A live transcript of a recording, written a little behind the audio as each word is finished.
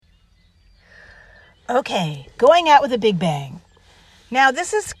Okay, going out with a big bang. Now,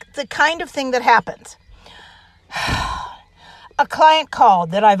 this is the kind of thing that happens. A client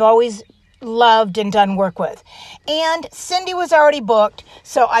called that I've always loved and done work with. And Cindy was already booked,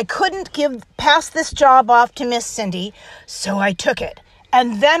 so I couldn't pass this job off to Miss Cindy, so I took it.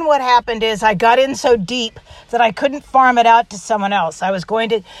 And then what happened is I got in so deep that I couldn't farm it out to someone else. I was going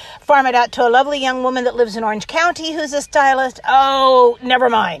to farm it out to a lovely young woman that lives in Orange County who's a stylist. Oh, never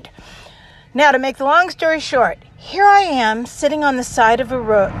mind. Now, to make the long story short, here I am sitting on the side of the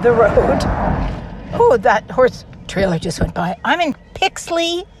road. Oh, that horse trailer just went by. I'm in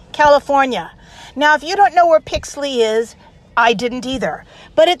Pixley, California. Now, if you don't know where Pixley is, I didn't either.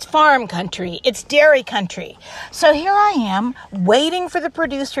 But it's farm country. It's dairy country. So here I am waiting for the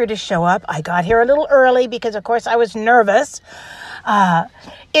producer to show up. I got here a little early because, of course, I was nervous.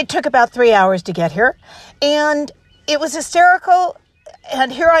 It took about 3 hours to get here. And it was hysterical.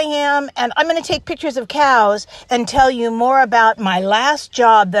 And here I am. And I'm going to take pictures of cows and tell you more about my last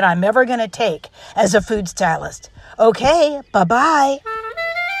job that I'm ever going to take as a food stylist. Okay, bye-bye.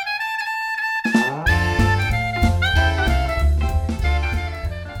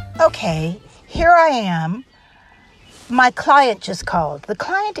 Okay, here I am. My client just called.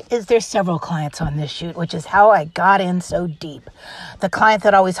 There's several clients on this shoot, which is how I got in so deep. The client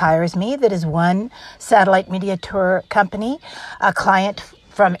that always hires me, that is one satellite media tour company, a client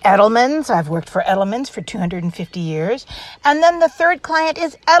from Edelman's. I've worked for Edelman's for 250 years. And then the third client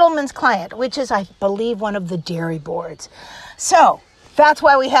is Edelman's client, which is, I believe, one of the dairy boards. So that's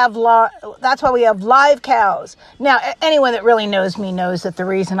why we have live cows. Now, anyone that really knows me knows that the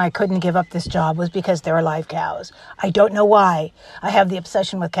reason I couldn't give up this job was because there are live cows. I don't know why. I have the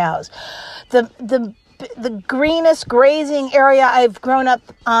obsession with cows. The greenest grazing area I've grown up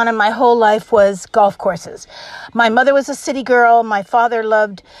on in my whole life was golf courses. My mother was a city girl. My father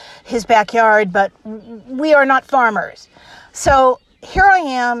loved his backyard, but we are not farmers. So here I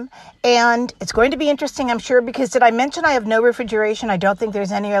am, and it's going to be interesting, I'm sure, because did I mention I have no refrigeration? I don't think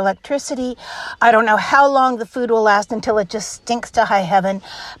there's any electricity. I don't know how long the food will last until it just stinks to high heaven.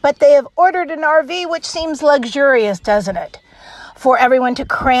 But they have ordered an RV, which seems luxurious, doesn't it? For everyone to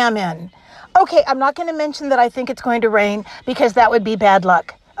cram in. Okay, I'm not going to mention that I think it's going to rain because that would be bad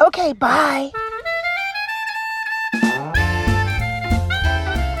luck. Okay, bye.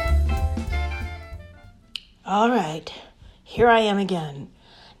 All right. Here I am again.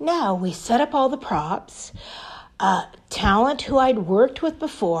 Now we set up all the props. Talent who I'd worked with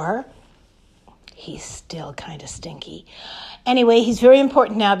before. He's still kind of stinky. Anyway, he's very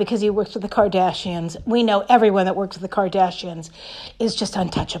important now because he works with the Kardashians. We know everyone that works with the Kardashians is just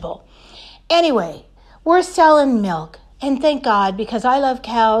untouchable. Anyway, we're selling milk. And thank God, because I love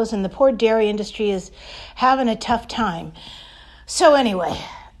cows and the poor dairy industry is having a tough time. So anyway,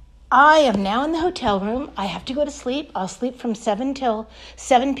 I am now in the hotel room. I have to go to sleep. I'll sleep from 7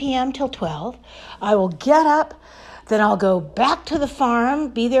 p.m. till 12. I will get up. Then I'll go back to the farm,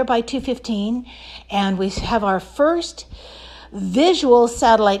 be there by 2:15. And we have our first visual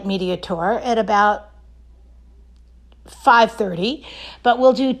satellite media tour at about 5:30. But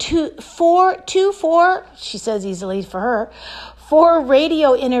we'll do four, she says easily for her, 4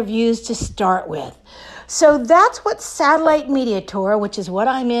 radio interviews to start with. So that's what Satellite Media Tour, which is what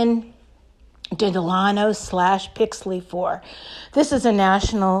I'm in Delano/Pixley for. This is a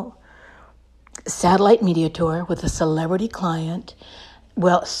national satellite media tour with a celebrity client.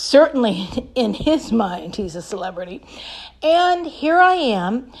 Well, certainly in his mind, he's a celebrity. And here I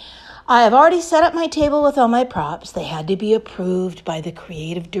am. I have already set up my table with all my props. They had to be approved by the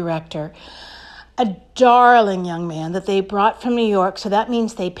creative director. A darling young man that they brought from New York, so that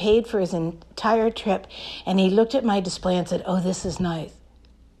means they paid for his entire trip. And he looked at my display and said, "Oh, this is nice."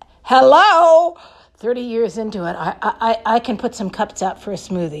 Hello! 30 years into it, I can put some cups out for a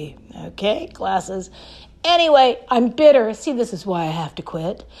smoothie. Okay, glasses. Anyway, I'm bitter. See, this is why I have to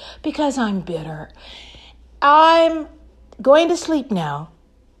quit. Because I'm bitter. I'm going to sleep now.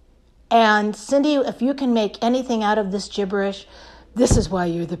 And Cindy, if you can make anything out of this gibberish, this is why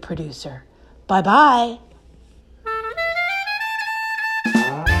you're the producer. Bye-bye.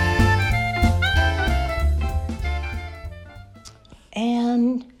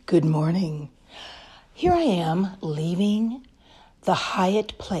 And good morning. Here I am leaving the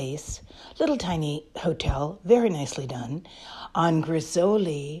Hyatt Place, little tiny hotel, very nicely done, on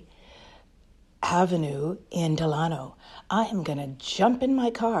Grizzoli Avenue in Delano. I am going to jump in my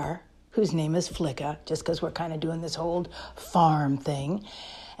car, whose name is Flicka, just because we're kind of doing this whole farm thing.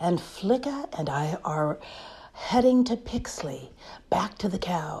 And Flicka and I are heading to Pixley, back to the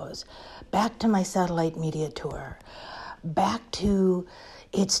cows, back to my satellite media tour, back to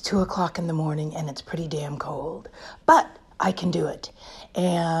It's 2:00 in the morning and it's pretty damn cold, but I can do it.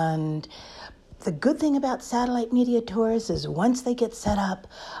 And the good thing about satellite media tours is once they get set up,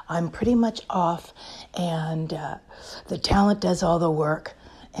 I'm pretty much off, and the talent does all the work.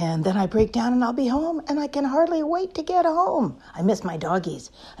 And then I break down and I'll be home, and I can hardly wait to get home. I miss my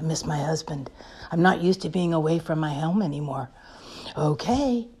doggies. I miss my husband. I'm not used to being away from my home anymore.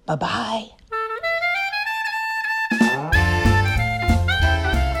 Okay, bye-bye.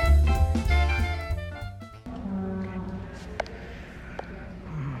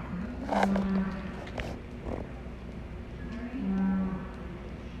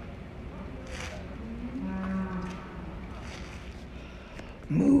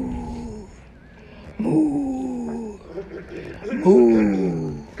 Moo, moo,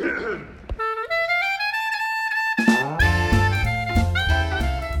 moo.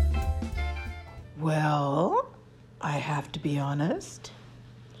 Well, I have to be honest.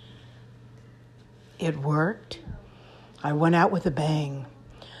 It worked. I went out with a bang.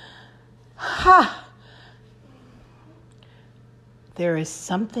 Ha! There is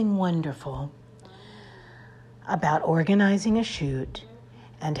something wonderful about organizing a shoot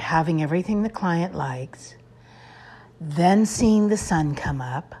and having everything the client likes, then seeing the sun come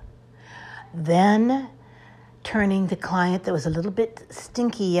up, then turning the client that was a little bit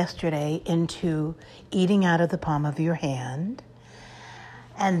stinky yesterday into eating out of the palm of your hand.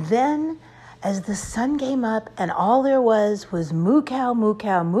 And then as the sun came up and all there was moo cow, moo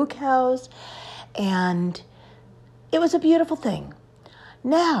cow, moo cows, and it was a beautiful thing.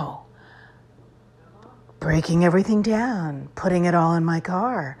 Now, breaking everything down, putting it all in my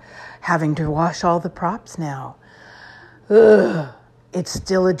car, having to wash all the props now. It's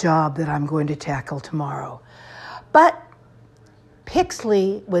still a job that I'm going to tackle tomorrow. But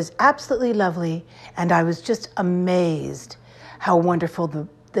Pixley was absolutely lovely, and I was just amazed how wonderful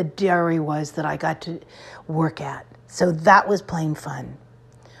the dairy was that I got to work at. So that was plain fun.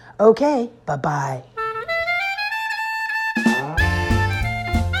 Okay, bye-bye.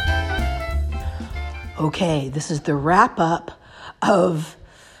 Okay, this is the wrap-up of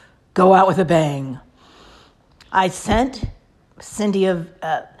Go Out with a Bang. I sent Cindy a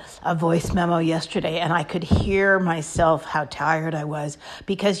voice memo yesterday, and I could hear myself how tired I was.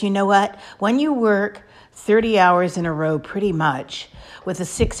 Because you know what? When you work 30 hours in a row pretty much with a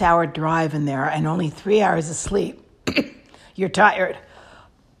 6-hour drive in there and only 3 hours of sleep, you're tired.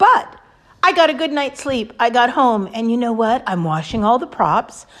 But I got a good night's sleep. I got home, and you know what? I'm washing all the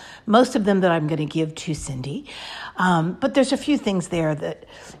props, most of them that I'm going to give to Cindy. But there's a few things there that,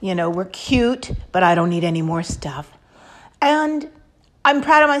 were cute, but I don't need any more stuff. And I'm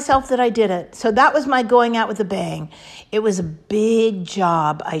proud of myself that I did it. So that was my going out with a bang. It was a big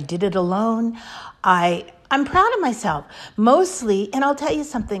job. I did it alone. I'm proud of myself, mostly, and I'll tell you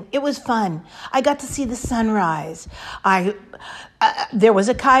something, it was fun. I got to see the sunrise. There was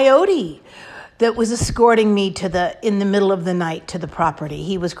a coyote that was escorting me in the middle of the night to the property.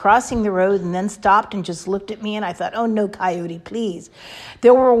 He was crossing the road and then stopped and just looked at me, and I thought, oh no, coyote, please.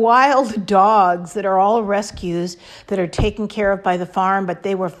 There were wild dogs that are all rescues that are taken care of by the farm, but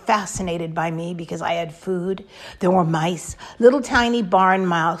they were fascinated by me because I had food. There were mice, little tiny barn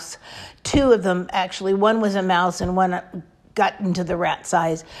mouse, 2 of them actually. One was a mouse and one got into the rat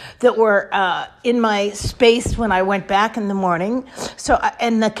size, that were in my space when I went back in the morning.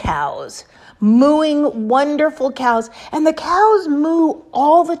 And the cows, mooing, wonderful cows. And the cows moo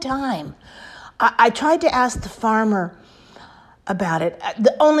all the time. I tried to ask the farmer about it.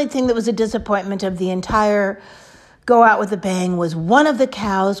 The only thing that was a disappointment of the entire Go Out with a Bang was one of the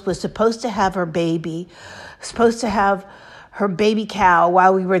cows was supposed to have her baby cow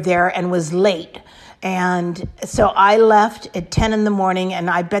while we were there and was late. And so I left at 10 in the morning, and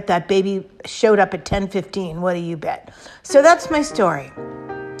I bet that baby showed up at 10:15. What do you bet? So that's my story.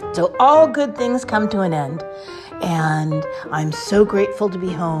 So all good things come to an end, and I'm so grateful to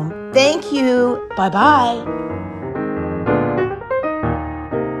be home. Thank you. Bye-bye.